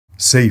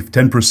Save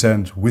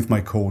 10% with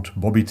my code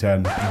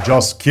Bobby10.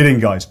 Just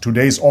kidding, guys.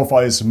 Today's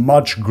offer is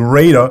much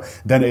greater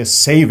than a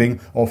saving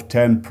of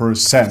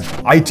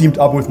 10%. I teamed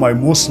up with my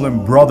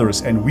Muslim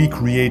brothers and we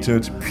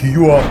created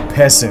Pure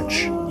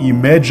Passage.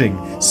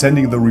 Imagine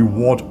sending the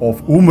reward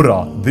of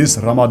Umrah this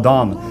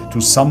Ramadan to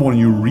someone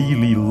you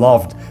really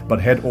loved but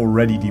had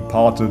already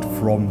departed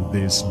from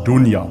this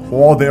dunya.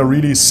 Or they're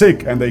really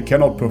sick and they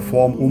cannot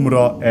perform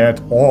Umrah at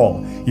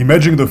all.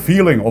 Imagine the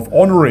feeling of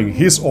honoring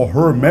his or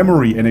her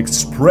memory and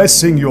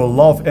expressing your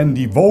love and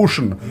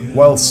devotion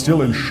while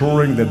still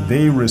ensuring that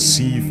they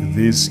receive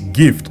this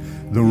gift.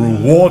 The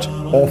reward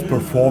of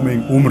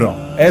performing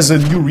Umrah. As a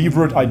new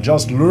revert, I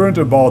just learned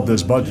about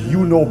this, but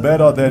you know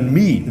better than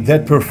me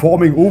that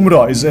performing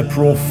Umrah is a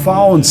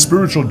profound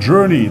spiritual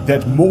journey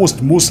that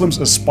most Muslims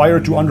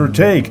aspire to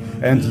undertake,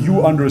 and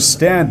you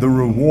understand the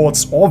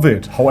rewards of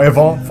it.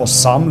 However, for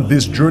some,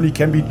 this journey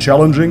can be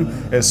challenging,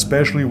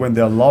 especially when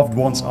their loved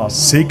ones are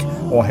sick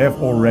or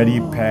have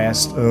already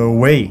passed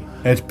away.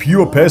 At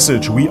Pure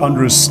Passage, we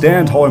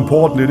understand how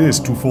important it is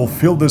to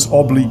fulfill this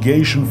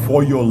obligation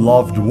for your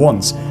loved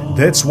ones.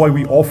 That's why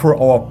we offer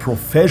our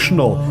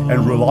professional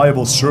and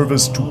reliable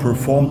service to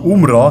perform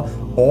Umrah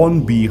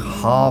on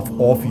behalf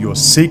of your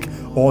sick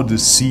or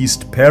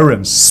deceased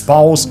parents,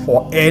 spouse,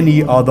 or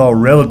any other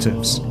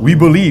relatives. We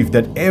believe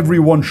that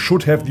everyone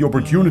should have the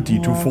opportunity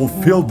to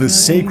fulfill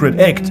this sacred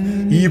act,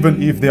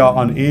 even if they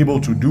are unable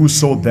to do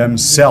so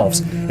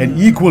themselves, and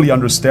equally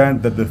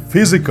understand that the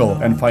physical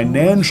and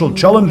financial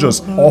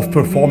challenges of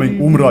performing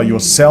Umrah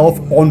yourself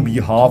on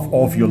behalf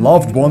of your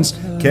loved ones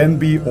can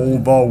be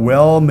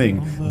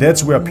overwhelming.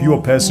 That's where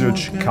Pure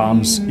Passage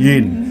comes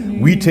in.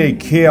 We take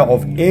care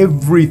of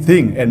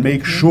everything and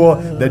make sure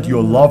that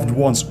your loved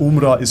one's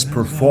Umrah is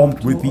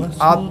performed with the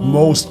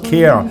utmost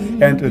care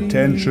and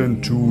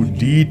attention to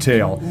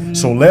detail.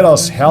 So let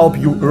us help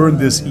you earn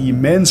this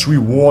immense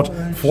reward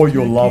for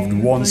your loved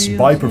ones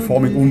by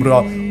performing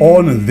Umrah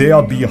on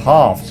their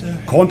behalf.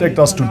 Contact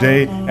us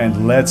today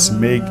and let's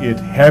make it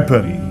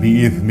happen.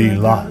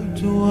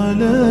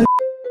 Bi'idhnillah.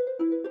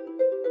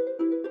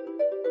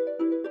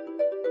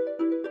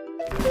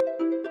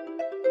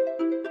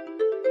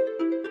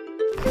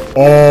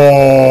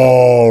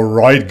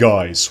 Alright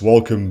guys,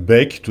 welcome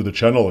back to the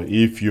channel.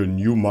 If you're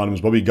new, my name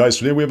is Bobby. Guys,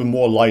 today we have a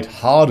more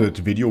light-hearted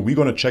video. We're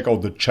gonna check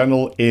out the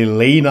channel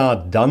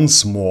Alana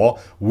Dunsmore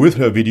with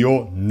her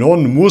video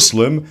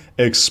Non-Muslim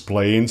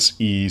Explains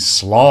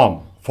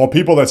Islam. For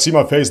people that see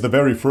my face the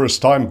very first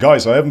time,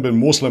 guys, I haven't been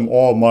Muslim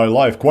all my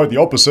life. Quite the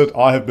opposite,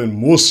 I have been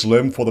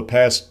Muslim for the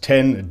past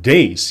 10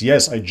 days.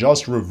 Yes, I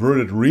just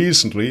reverted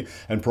recently,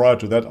 and prior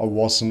to that I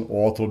was an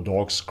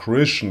Orthodox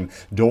Christian.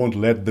 Don't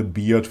let the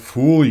beard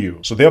fool you.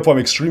 So therefore I'm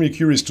extremely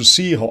curious to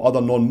see how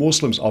other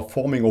non-Muslims are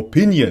forming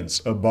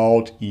opinions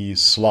about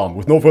Islam.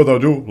 With no further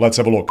ado, let's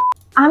have a look.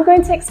 I'm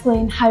going to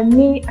explain how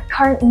me, a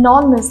current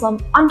non-Muslim,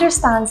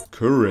 understands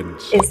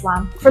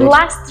Islam. For the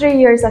last 3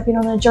 years, I've been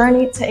on a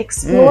journey to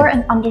explore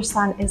and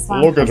understand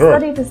Islam. I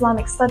studied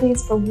Islamic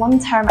studies for 1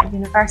 term at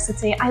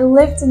university. I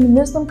lived in the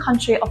Muslim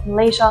country of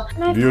Malaysia,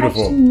 and I've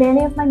questioned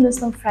many of my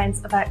Muslim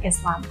friends about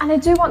Islam. And I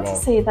do want to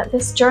say that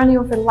this journey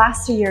over the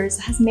last 2 years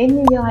has made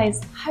me realize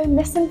how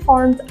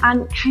misinformed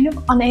and kind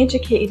of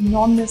uneducated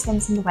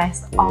non-Muslims in the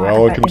West are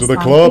about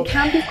Islam. They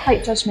can be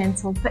quite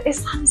judgmental, but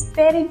Islam's a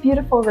very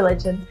beautiful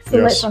religion.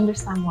 So let's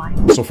understand why.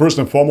 So first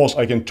and foremost,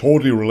 I can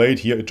totally relate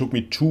here. It took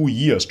me 2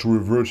 years to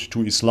revert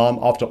to Islam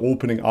after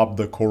opening up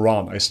the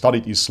Quran. I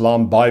studied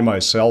Islam by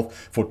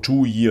myself for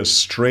 2 years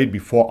straight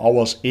before I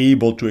was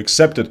able to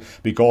accept it,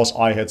 because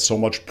I had so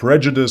much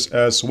prejudice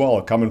as well.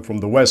 Coming from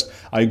the West,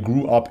 I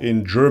grew up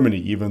in Germany,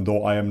 even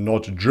though I am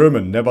not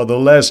German.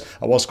 Nevertheless,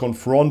 I was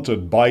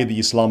confronted by the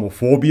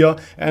Islamophobia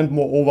and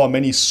moreover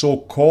many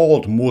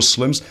so-called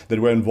Muslims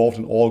that were involved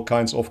in all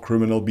kinds of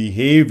criminal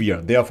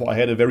behavior. Therefore, I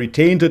had a very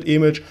tainted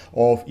image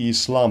of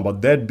Islam.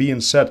 But that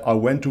being said, I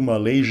went to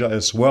Malaysia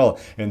as well,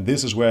 and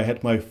this is where I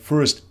had my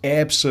first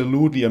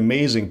absolutely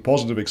amazing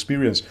positive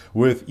experience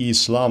with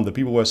Islam. The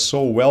people were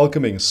so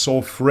welcoming, so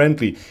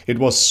friendly. It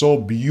was so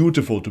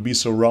beautiful to be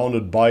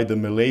surrounded by the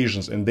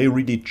Malaysians, and they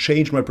really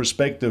changed my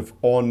perspective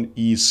on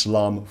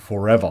Islam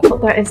forever.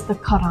 There is the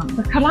Quran.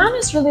 The Quran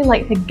is really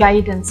like the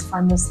guidance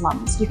for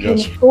Muslims. You can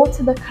go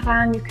to the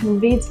Quran, you can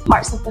read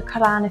parts of the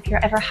Quran if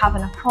you're ever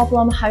having a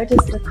problem. How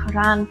does the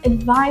Quran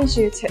advise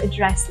you to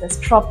address this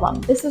problem?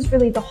 This is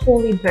really the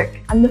holy book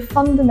and the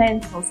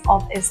fundamentals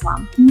of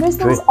Islam.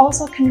 Muslims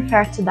also can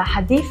refer to the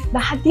Hadith. The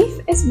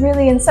Hadith is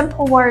really, in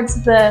simple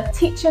words, the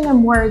teaching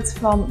and words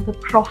from the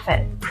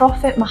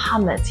Prophet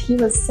Muhammad. He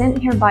was sent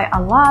here by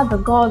Allah, the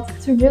God,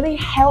 to really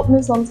help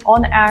Muslims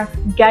on earth,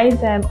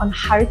 guide them on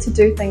how to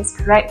do things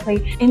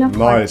correctly in a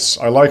Nice.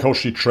 I like how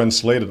she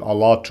translated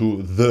Allah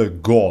to the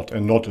God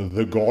and not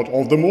the God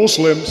of the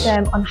Muslims.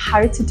 Them on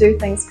how to do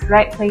things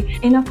correctly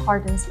in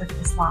accordance with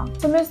Islam.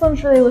 So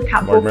Muslims really look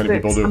at both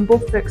books And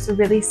both books are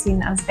really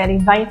seen as very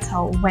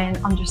vital when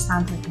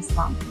understanding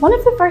Islam. One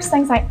of the first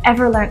things I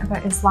ever learned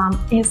about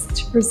Islam is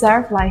to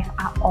preserve life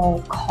at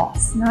all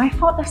costs. Now, I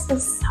thought this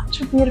was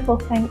such a beautiful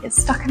thing.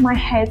 It's stuck in my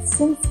head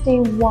since day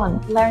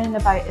one, learning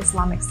about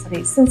Islamic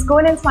studies. Since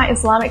going into my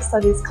Islamic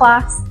studies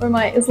class, where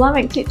my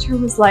Islamic teacher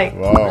was like,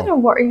 I don't know,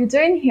 what are you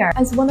doing here?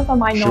 As one of a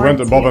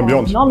minority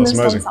of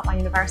non-Muslims at my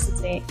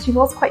university, she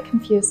was quite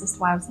confused as to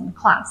why I was in the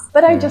class.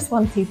 But I just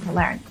wanted to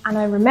learn. And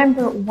I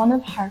remember one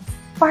of her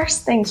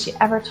first things she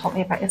ever taught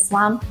me about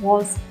Islam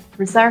was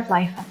preserve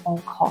life at all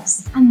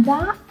costs. And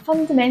that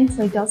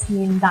fundamentally does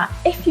mean that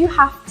if you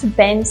have to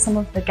bend some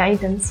of the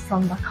guidance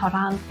from the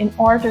Quran in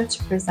order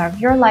to preserve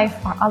your life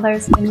or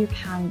others, then you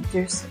can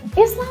do so.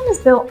 Islam is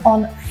built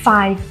on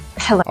 5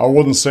 pillars. I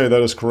wouldn't say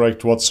that is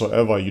correct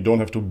whatsoever. You don't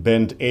have to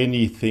bend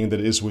anything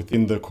that is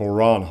within the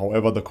Quran.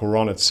 However, the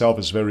Quran itself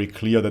is very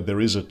clear that there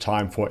is a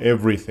time for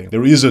everything.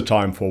 There is a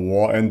time for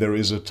war and there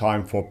is a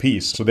time for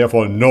peace. So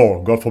therefore,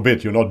 no, God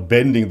forbid, you're not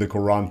bending the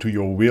Quran to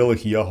your will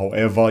here.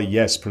 However,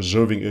 yes,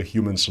 preserving a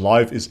human's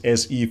life is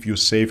as if you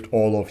saved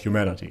all of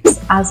humanity.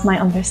 As my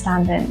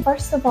understanding,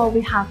 first of all,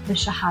 we have the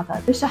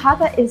Shahada. The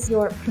Shahada is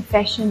your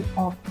profession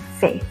of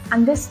faith.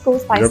 And this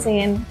goes by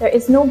saying there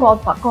is no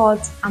God but God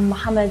and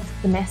Muhammad,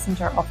 the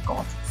messenger of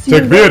God. So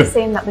you're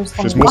saying that there's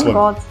only one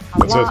God,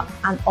 Allah,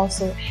 and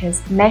also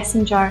his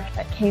messenger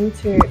that came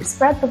to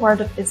spread the word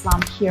of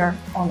Islam here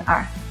on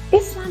earth.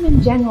 Islam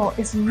in general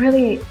is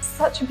really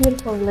such a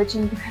beautiful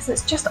religion because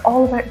it's just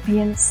all about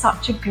being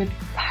such a good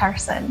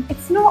person.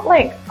 It's not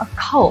like a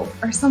cult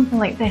or something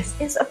like this.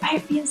 It's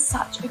about being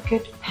such a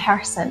good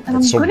person. And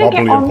I'm going to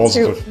get on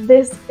to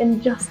this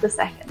in just a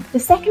second. The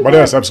second But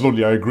yes,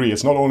 absolutely, I agree.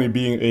 It's not only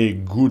being a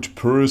good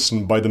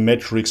person by the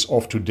metrics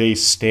of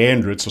today's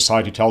standards.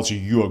 Society tells you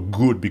you are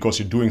good because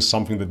you're doing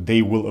something that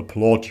they will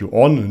applaud you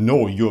on.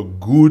 No, you're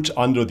good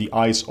under the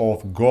eyes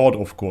of God,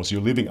 of course.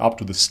 You're living up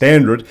to the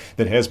standard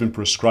that has been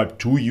prescribed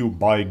to you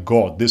by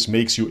God. This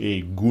makes you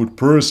a good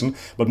person,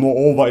 but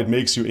moreover, it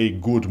makes you a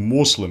good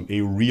Muslim, a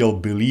real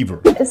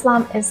believer.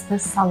 Islam is the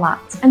Salat,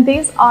 and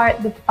these are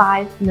the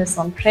 5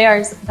 Muslim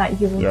prayers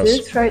that you will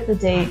do throughout the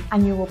day,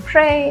 and you will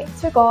pray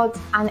to God,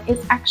 and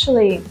it's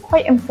actually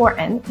quite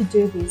important to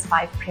do these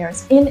 5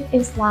 prayers. In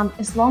Islam,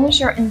 as long as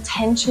your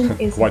intention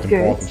is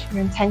good,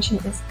 your intention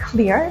is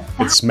clear,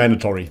 it's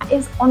mandatory. That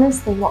is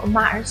honestly what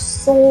matters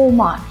so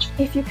much.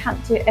 If you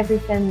can't do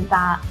everything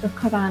that the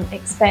Quran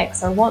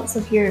expects or wants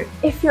of you,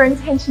 if your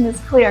intention is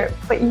clear,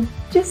 but you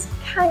just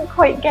can't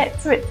quite get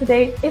to it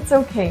today, it's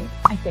okay,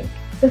 I think.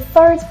 The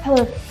third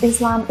pillar of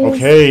Islam is...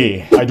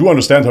 Okay, I do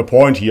understand her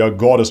point here.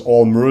 God is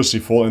all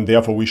merciful and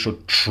therefore we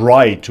should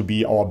try to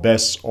be our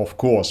best, of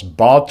course.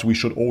 But we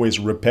should always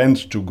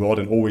repent to God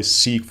and always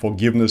seek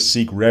forgiveness,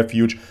 seek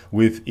refuge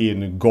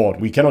within God.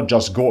 We cannot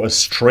just go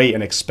astray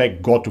and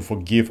expect God to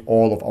forgive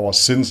all of our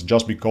sins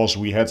just because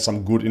we had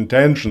some good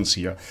intentions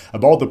here.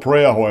 About the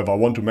prayer, however, I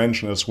want to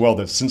mention as well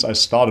that since I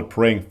started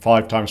praying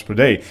 5 times per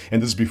day,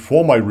 and this is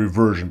before my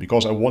reversion,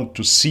 because I want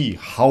to see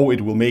how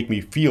it will make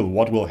me feel,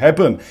 what will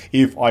happen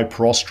if I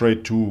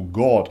prostrate to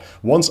God.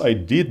 Once I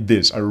did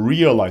this, I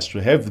realized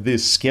to have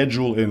this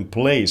schedule in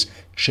place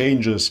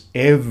changes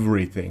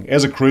everything.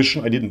 As a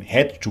Christian, I didn't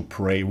have to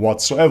pray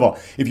whatsoever.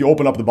 If you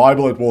open up the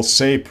Bible, it will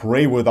say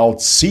pray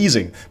without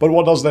ceasing. But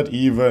what does that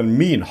even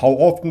mean? How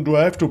often do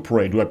I have to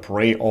pray? Do I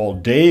pray all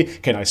day?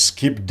 Can I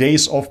skip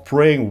days of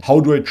praying? How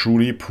do I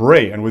truly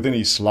pray? And within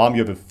Islam,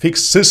 you have a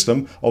fixed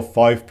system of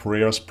 5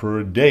 prayers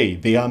per day.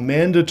 They are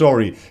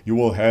mandatory. You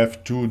will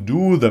have to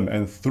do them.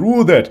 And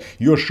through that,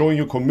 you're showing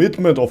your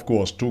commitment, of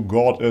course, to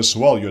God as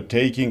well. You're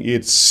taking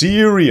it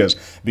serious.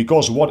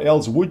 Because what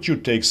else would you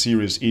take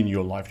serious in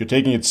your life? You're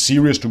taking it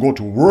serious to go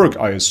to work,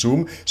 I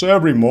assume. So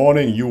every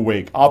morning you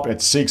wake up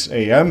at 6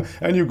 a.m.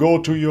 and you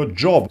go to your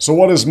job. So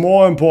what is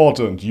more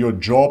important, your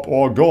job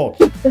or God?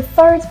 The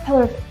third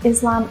pillar of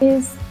Islam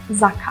is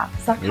Zakat.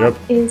 Zakat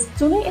is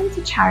donating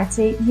to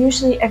charity.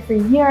 Usually every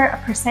year,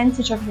 a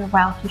percentage of your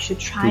wealth you should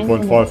try and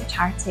donate to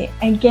charity.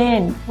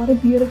 Again, what a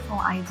beautiful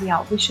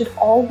idea. We should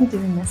all be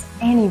doing this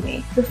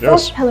anyway. The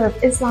fourth pillar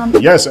of Islam.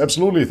 Yes,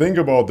 absolutely. Think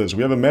about this.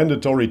 We have a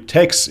mandatory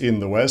tax in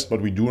the West, but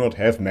we do not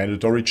have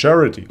mandatory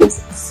charity.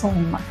 So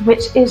much,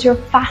 which is your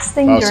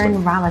fasting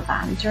during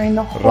Ramadan. During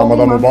the whole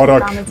Ramadan month Mubarak.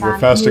 of Ramadan, we're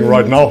fasting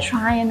right now.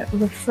 Try and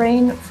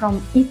refrain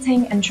from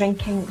eating and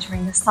drinking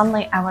during the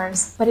sunlight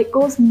hours, but it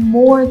goes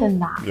more than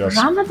that.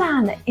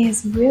 Ramadan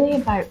is really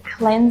about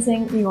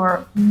cleansing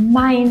your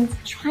mind.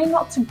 Try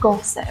not to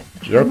gossip,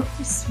 try not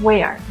to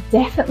swear,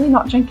 definitely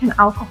not drinking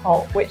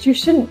alcohol, which you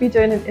shouldn't be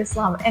doing in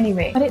Islam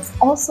anyway. But it's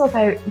also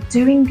about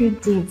doing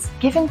good deeds,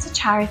 giving to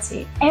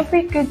charity.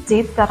 Every good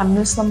deed that a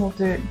Muslim will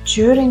do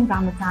during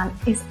Ramadan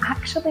is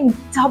actually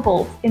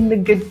doubled in the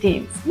good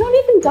deeds. Not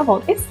even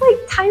doubled, it's like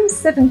times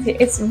 70.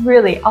 It's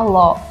really a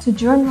lot. So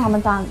during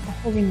Ramadan, the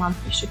holy month,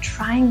 you should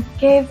try and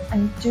give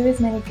and do as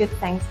many good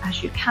things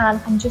as you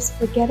can and just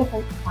forget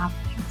about the bad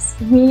things.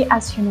 We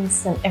as humans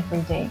sin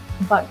every day,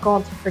 but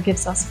God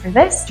forgives us for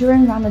this.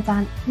 During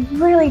Ramadan,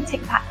 really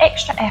take that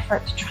extra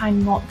effort to try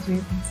not do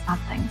these bad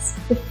things.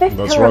 The fifth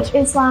pillar of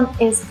Islam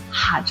is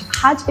Hajj.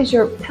 Hajj is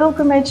your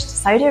pilgrimage to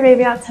Saudi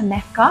Arabia, to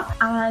Mecca,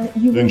 and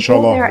you will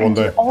go there and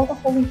do all the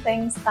holy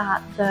things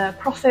that the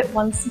Prophet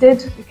once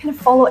did. You kind of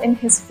follow in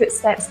his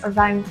footsteps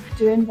around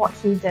doing what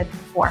he did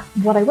before.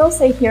 What I will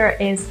say here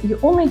is you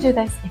only do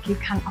this if you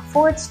can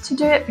afford to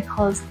do it,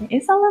 because it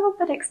is a little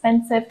bit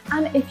expensive,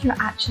 and if you're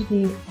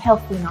actually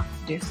healthy enough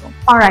to do so.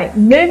 Alright,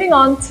 moving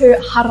on to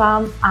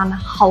haram and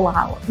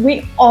halal.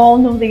 We all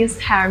know these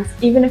terms,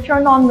 even if you're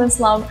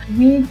non-Muslim,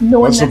 we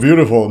know That's so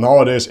beautiful.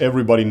 Nowadays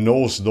everybody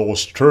knows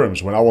those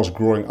terms. When I was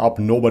growing up,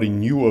 nobody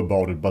knew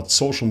about it, but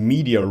social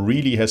media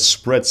really has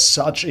spread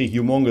such a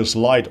humongous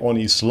light on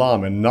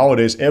Islam, and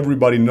nowadays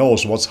everybody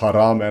knows what's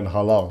haram and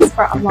halal.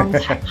 For a long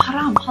time.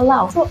 Haram,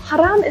 halal. So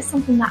haram is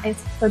something that is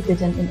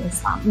forbidden in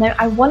Islam. Now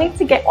I wanted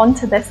to get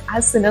onto this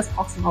as soon as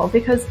possible,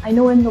 because I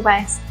know in the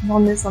West,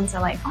 non-Muslims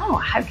are like, oh,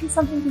 how can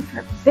something be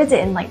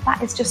forbidden? Like,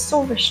 that is just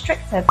so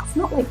restrictive. It's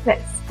not like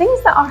this.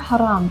 Things that are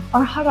haram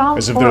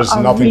as if there's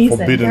nothing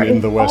forbidden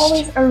in the West.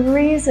 There is always a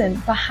reason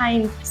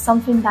behind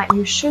something that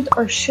you should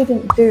or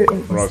shouldn't do in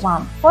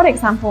Islam. For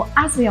example,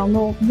 as we all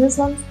know,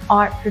 Muslims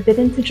are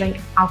forbidden to drink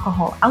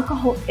alcohol.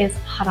 Alcohol is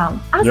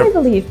haram. As I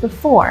believe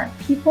before,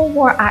 people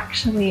were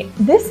actually,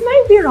 this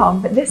might be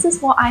wrong, but this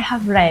is what I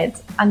have read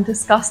and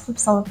discussed with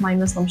some of my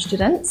Muslim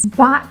students.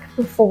 Back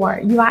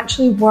before, you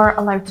actually were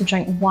allowed to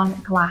drink 1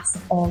 glass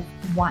of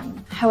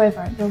wine.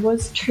 However, there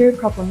was 2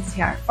 problems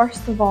here.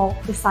 First of all,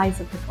 the size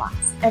of the glass.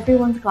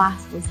 Everyone's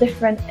glass was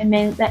different. It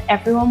meant that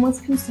everyone was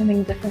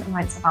consuming different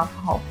amounts of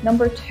alcohol.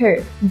 Number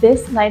 2,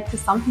 this led to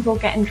some people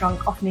getting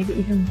drunk off maybe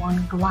even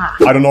 1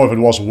 glass. I don't know if it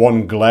was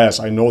 1 glass.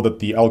 I know that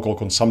the alcohol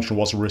consumption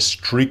was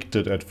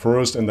restricted at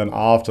first, and then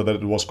after that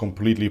it was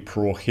completely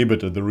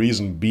prohibited. The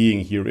reason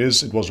being here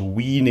is it was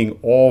weaning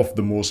off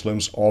the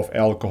Muslims of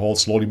alcohol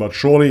slowly but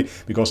surely,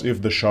 because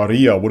if the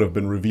Sharia would have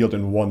been revealed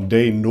in one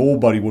day,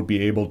 nobody would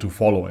be able to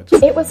follow it.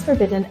 It was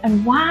forbidden.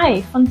 And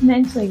why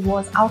fundamentally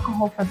was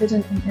alcohol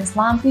forbidden in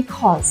Islam?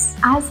 Because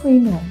as we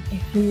know,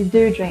 if you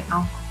do drink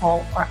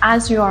alcohol, or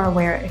as you are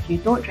aware, if you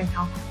don't drink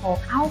alcohol,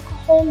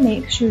 alcohol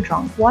makes you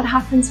drunk. What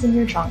happens when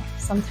you're drunk?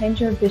 Sometimes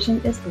your vision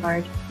is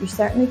blurred. You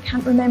certainly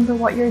can't remember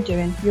what you're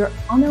doing. You're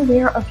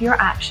unaware of your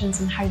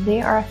actions and how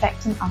they are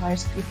affecting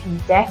others. You can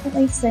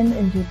definitely sin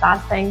and do bad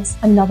things.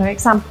 Another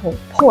example,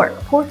 pork.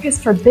 Pork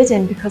is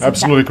forbidden because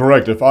Absolutely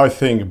correct. If I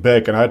think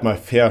back, and I had my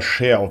fair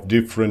share of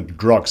different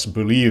drugs,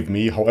 believe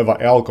me, however,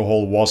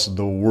 alcohol was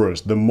the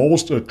worst. The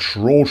most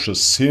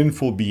atrocious,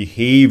 sinful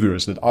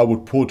behaviors that I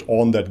would put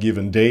on that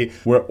given day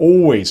were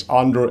always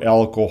under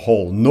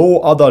alcohol. No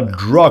other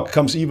drug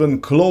comes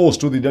even close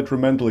to the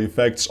detrimental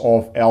effects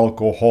of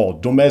alcohol.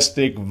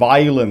 Domestic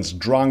violence,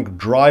 drunk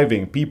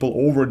driving, people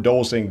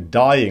overdosing,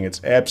 dying.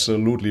 It's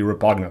absolutely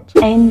repugnant.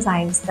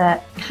 Enzymes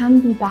that can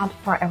be bad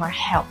for our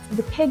health.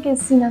 The pig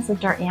is seen as a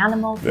dirty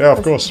animal. Yeah,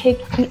 of course. The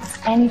pig eats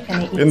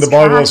anything. It eats in the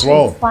Bible trash, as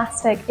well. It eats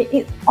plastic. It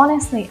eats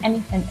honestly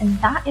anything. And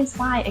that is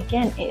why,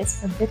 again, it is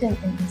forbidden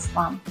in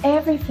Islam.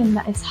 Everything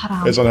that is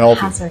haram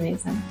has a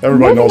reason.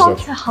 Everybody knows that.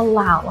 Moving on to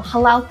halal.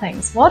 Halal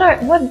things. What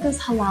does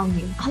halal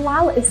mean?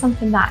 Halal is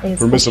something that is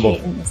permissible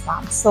okay in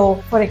Islam. So,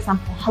 for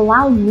example,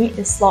 halal meat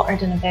is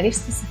slaughtered in a very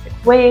specific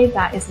way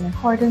that is in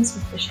accordance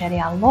with the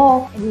Sharia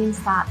law. It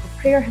means that the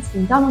prayer has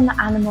been done on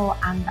the animal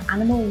and the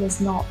animal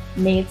was not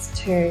made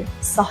to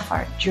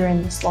suffer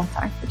during the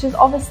slaughter, which is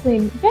obviously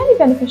very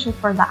beneficial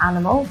for the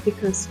animal,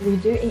 because we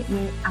do eat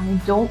meat and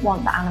we don't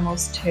want the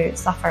animals to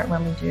suffer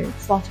when we do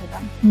slaughter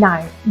them.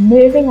 Now,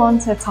 moving on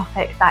to a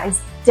topic that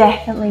is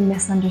definitely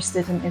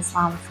misunderstood in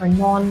Islam for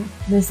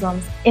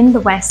non-Muslims in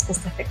the West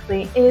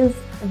specifically, is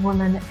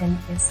women in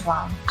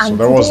Islam. And so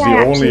that was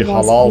the only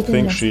halal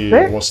thing she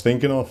was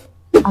thinking of?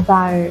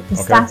 About the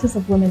status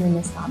of women in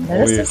Islam. Now,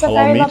 this is a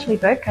very lovely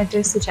book. I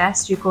do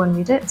suggest you go and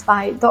read it. It's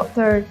by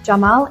Dr.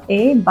 Jamal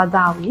A.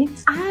 Badawi.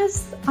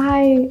 As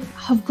I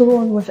have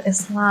grown with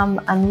Islam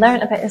and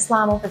learned about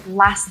Islam over the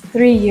last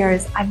 3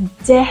 years,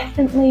 I've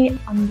definitely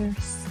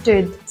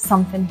understood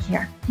something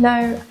here.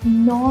 Now,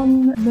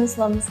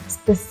 non-Muslims,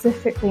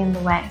 specifically in the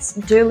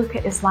West, do look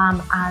at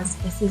Islam as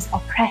this is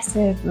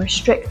oppressive,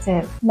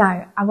 restrictive.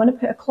 Now, I want to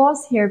put a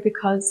clause here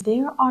because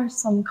there are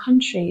some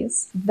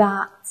countries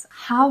that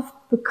have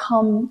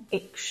become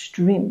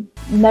extreme.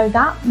 Now,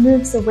 that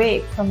moves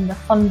away from the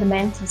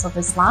fundamentals of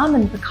Islam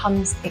and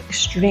becomes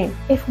extreme.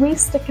 If we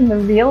stick in the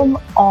realm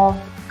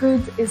of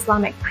good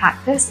Islamic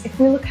practice, if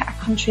we look at a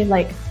country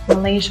like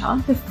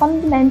Malaysia, the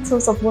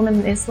fundamentals of women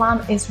in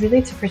Islam is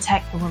really to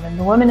protect the woman.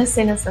 The woman is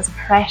seen as this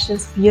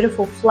precious,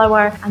 beautiful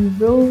flower, and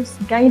rules,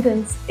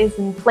 guidance is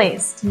in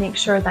place to make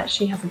sure that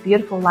she has a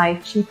beautiful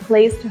life. She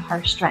plays to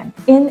her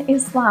strength. In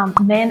Islam,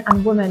 men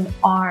and women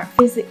are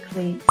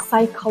physically,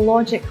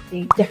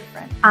 psychologically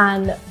different.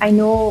 And I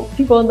know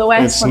people in the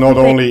West... It's not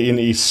only in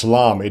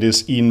Islam, it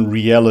is in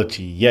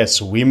reality.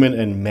 Yes, women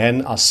and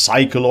men are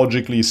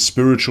psychologically,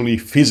 spiritually,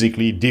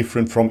 physically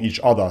different from each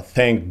other.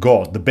 Thank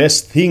God. The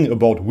best thing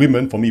about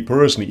women, for me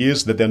personally, is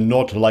that they're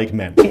not like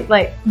men.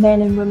 Like men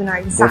and women are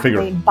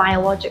exactly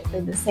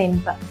biologically the same,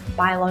 but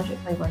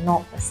biologically we're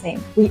not the same.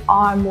 We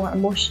are more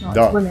emotional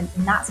as women,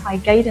 and that's why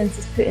guidance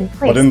is put in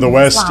place. But in the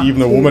West,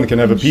 even a woman can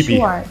have a pee-pee.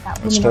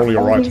 That's totally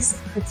alright.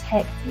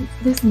 Protected.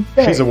 This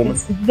book, she's a woman.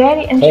 It's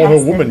very interesting. Call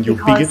her a woman, you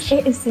because bigot.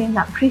 It is saying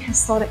that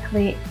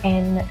prehistorically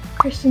in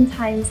Christian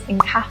times, in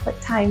Catholic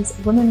times,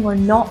 women were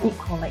not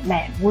equal like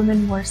men.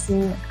 Women were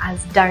seen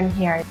as down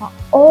here. But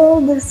all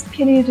this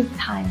period of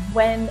time,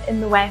 when in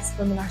the West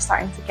women are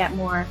starting to get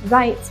more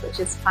rights, which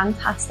is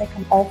fantastic,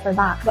 I'm all for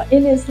that. But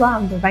in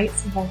Islam, the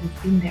rights have always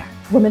been there.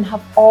 Women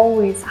have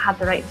always had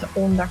the right to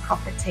own their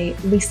property,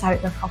 lease out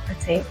their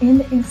property.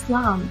 In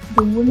Islam,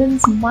 the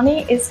woman's money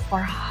is for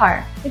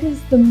her. It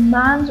is the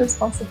man's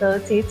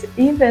responsibility to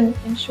even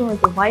ensure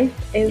the wife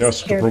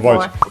is cared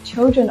for, the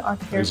children are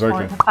cared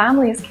for, the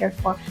family is cared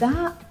for.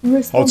 That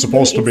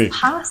responsibility is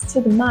passed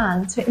to the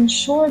man to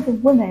ensure the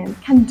woman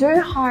can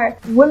do her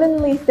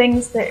womanly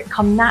things that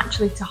come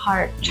naturally to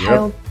her.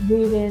 Child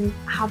rearing,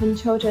 having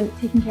children,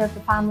 taking care of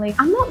the family.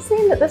 I'm not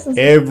saying that this is...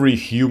 Every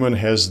human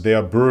has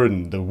their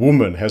burden. The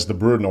woman has the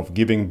burden of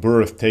giving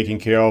birth, taking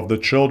care of the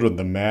children.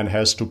 The man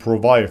has to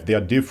provide. There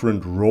are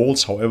different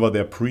roles, however,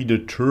 they're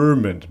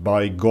predetermined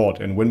by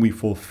God. And when we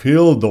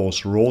fulfill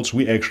those roles,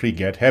 we actually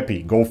get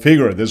happy. Go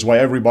figure. This is why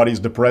everybody's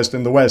depressed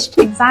in the West.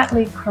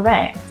 Exactly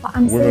correct. But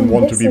I'm women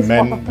want to be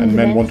men and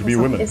men want to be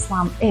women.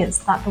 Islam is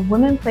that the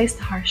woman plays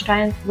to her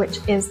strength, which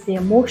is the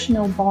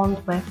emotional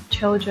bond with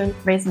children,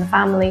 raising the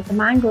family. The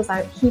man goes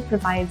out, he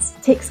provides,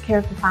 takes care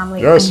of the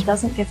family, and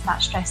doesn't give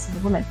that stress to the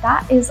woman.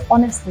 That is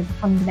honestly the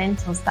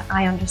fundamentals that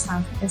I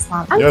understand from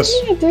Islam. And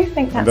I do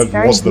think that's very beautiful.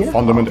 That was the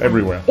fundament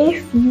everywhere.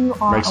 If you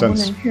are a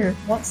woman who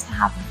wants to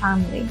have a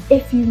family,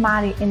 if you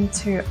marry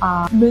into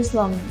a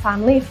Muslim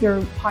family, if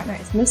your partner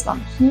is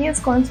Muslim, he is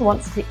going to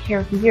want to take care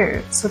of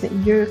you so that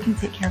you can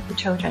take care of the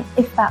children,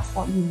 if that's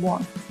what you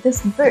want.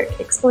 This book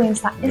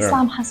explains that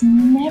Islam has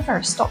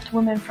never stopped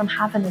women from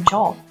having a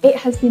job. It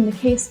has been the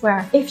case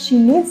where if she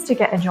needs to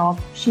get a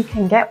job, she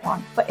can get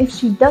one. But if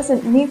she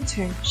doesn't need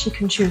to, she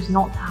can choose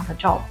not to have a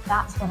job.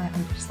 That's what I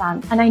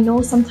understand. And I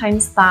know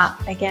sometimes that,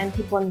 again,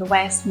 people in the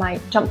West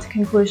might jump to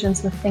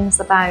conclusions with things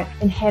about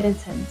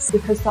inheritance,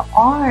 because there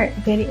are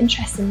very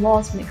interesting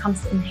laws when it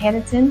comes to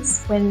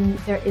inheritance when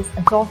there is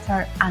a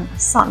daughter and a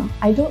son.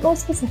 I don't know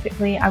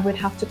specifically, I would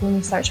have to go and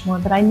research more,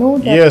 but I know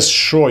that... Yes,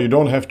 sure, you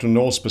don't have to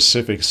know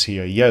specifics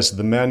here. Yes,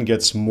 the man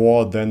gets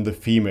more than the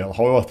female.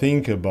 However,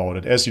 think about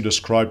it. As you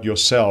described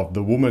yourself,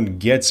 the woman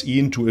gets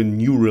into a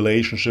new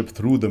relationship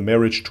through the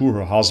marriage to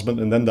her husband,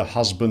 and then the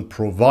husband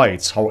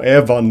provides.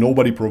 However,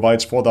 nobody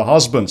provides for the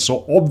husband.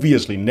 So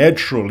obviously,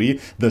 naturally,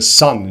 the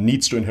son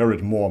needs to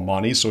inherit more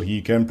money so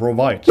he can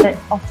provide. That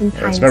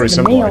oftentimes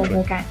the male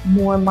will get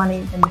more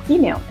money than the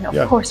female. And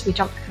of course, we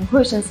jump to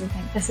conclusions and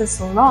think, this is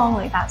so wrong,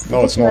 like that's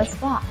ridiculous. No,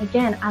 it's not. But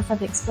again, as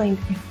I've explained,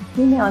 if the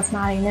female is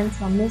marrying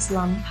into a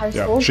Muslim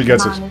household, the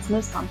man is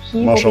Muslim,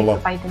 he will be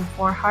providing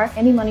for her.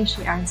 Any money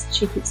she earns,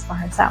 she keeps for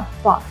herself.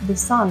 But the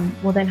son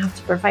will then have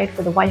to provide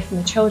for the wife and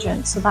the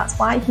children. So that's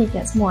why he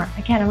gets more.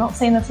 Again, I'm not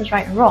saying this is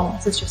right or wrong,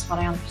 this is just what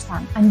I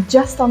understand. And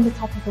just on the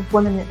topic of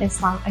women in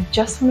Islam, I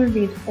just want to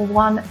read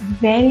one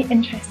very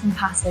interesting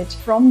passage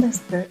from this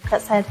book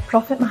that said,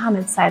 Prophet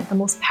Muhammad said, the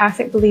most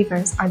perfect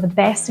believers are the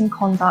best in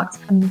conduct,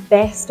 and the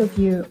best of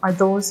you are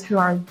those who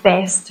are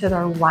best to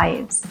their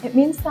wives. It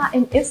means that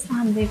in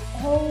Islam, they've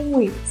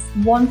always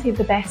wanted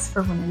the best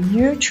for women.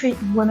 You treat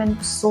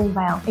women so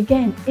well.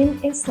 Again, in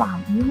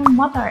Islam, your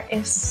mother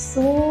is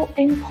so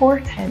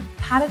important.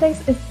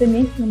 Paradise is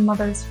beneath your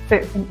mother's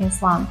foot in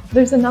Islam.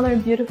 There's another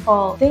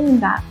beautiful thing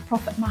that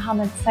Prophet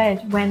Muhammad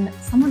said when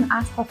someone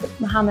asked Prophet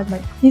Muhammad,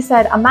 he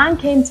said, a man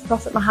came to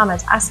Prophet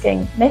Muhammad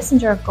asking,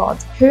 Messenger of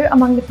God, who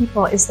among the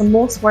people is the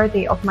most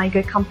worthy of my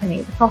good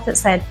company? The Prophet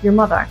said, your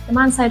mother. The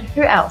man said,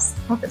 who else?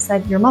 The Prophet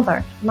said, your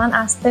mother. The man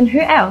asked, then who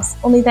else?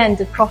 Only then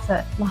did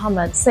Prophet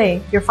Muhammad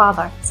say, your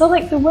father. So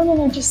the women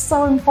are just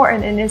so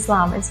important in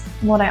Islam is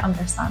what I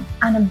understand.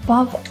 And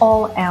above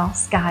all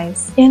else,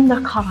 guys, in the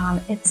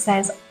Quran, it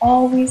says,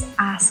 always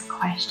ask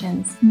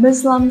questions.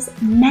 Muslims,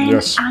 men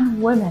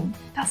and women,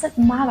 doesn't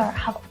matter,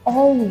 have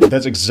always...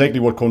 That's exactly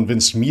what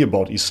convinced me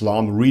about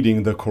Islam,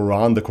 reading the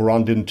Quran. The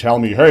Quran didn't tell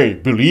me, hey,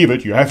 believe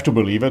it, you have to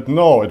believe it.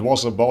 No, it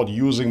was about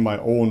using my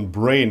own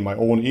brain, my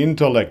own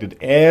intellect. It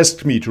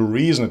asked me to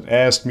reason, it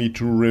asked me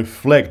to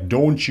reflect.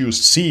 Don't you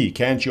see?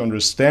 Can't you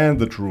understand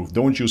the truth?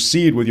 Don't you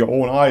see it with your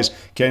own eyes?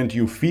 Can't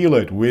you feel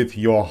it with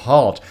your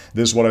heart?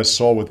 This is what I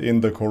saw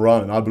within the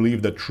Quran, and I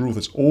believe that truth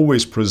is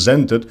always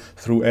presented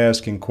through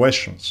asking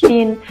questions.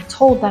 Being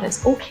told that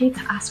it's okay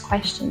to ask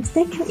questions.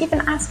 They can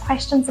even ask questions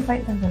questions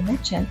about their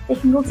religion, they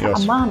can go to a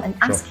imam and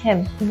ask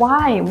him,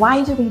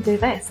 why do we do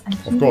this? And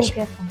he will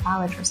give a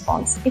valid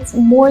response. It's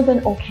more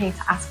than okay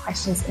to ask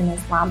questions in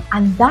Islam,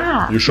 and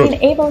that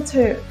being able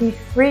to be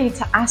free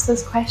to ask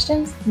those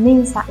questions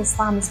means that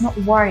Islam is not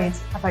worried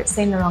about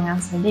saying the wrong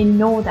answer. They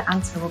know the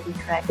answer will be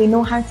correct. They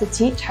know how to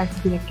teach how to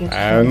be a good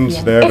human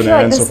being. They have an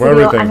answer for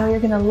everything. I know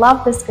you're going to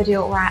love this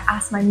video where I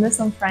ask my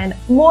Muslim friend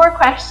more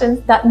questions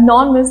that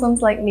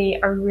non-Muslims like me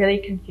are really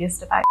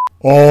confused about.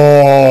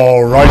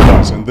 Alright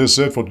guys, and this is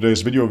it for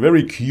today's video.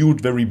 Very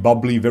cute, very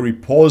bubbly, very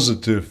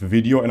positive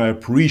video, and I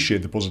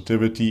appreciate the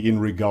positivity in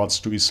regards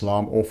to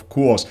Islam, of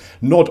course.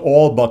 Not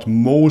all, but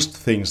most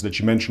things that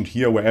she mentioned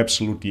here were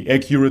absolutely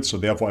accurate, so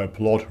therefore I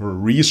applaud her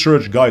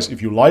research. Guys,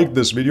 if you like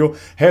this video,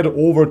 head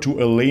over to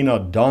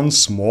Alana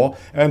Dunsmore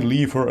and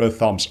leave her a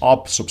thumbs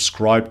up,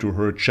 subscribe to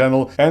her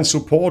channel, and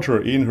support her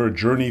in her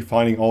journey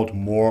finding out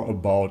more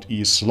about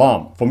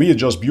Islam. For me, it's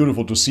just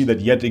beautiful to see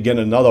that yet again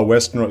another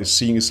Westerner is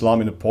seeing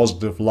Islam in a positive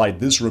light.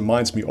 This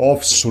reminds me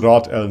of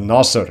Surat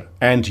al-Nasr.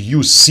 And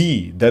you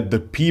see that the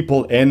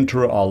people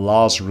enter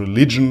Allah's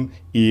religion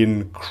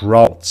in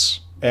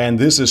crowds. And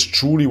this is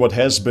truly what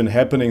has been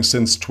happening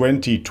since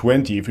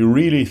 2020. If you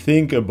really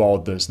think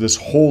about this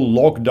whole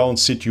lockdown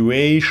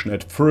situation,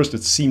 at first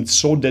it seemed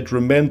so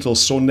detrimental,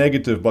 so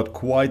negative, but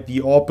quite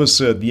the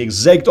opposite. The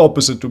exact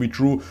opposite, to be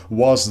true,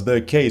 was the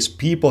case.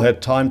 People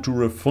had time to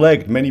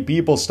reflect. Many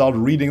people started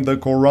reading the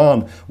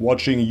Quran,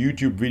 watching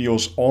YouTube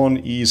videos on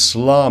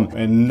Islam.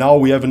 And now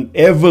we have an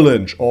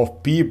avalanche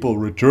of people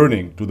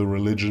returning to the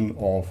religion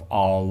of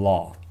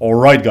Allah.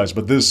 Alright guys,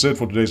 but this is it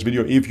for today's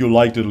video. If you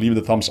liked it, leave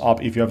the thumbs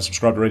up. If you haven't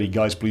subscribed already,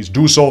 guys, please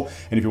do so.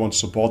 And if you want to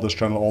support this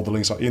channel, all the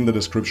links are in the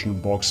description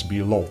box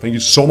below. Thank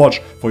you so much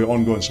for your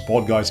ongoing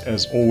support, guys.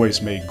 As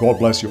always, may God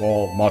bless you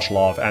all. Much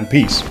love and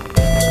peace.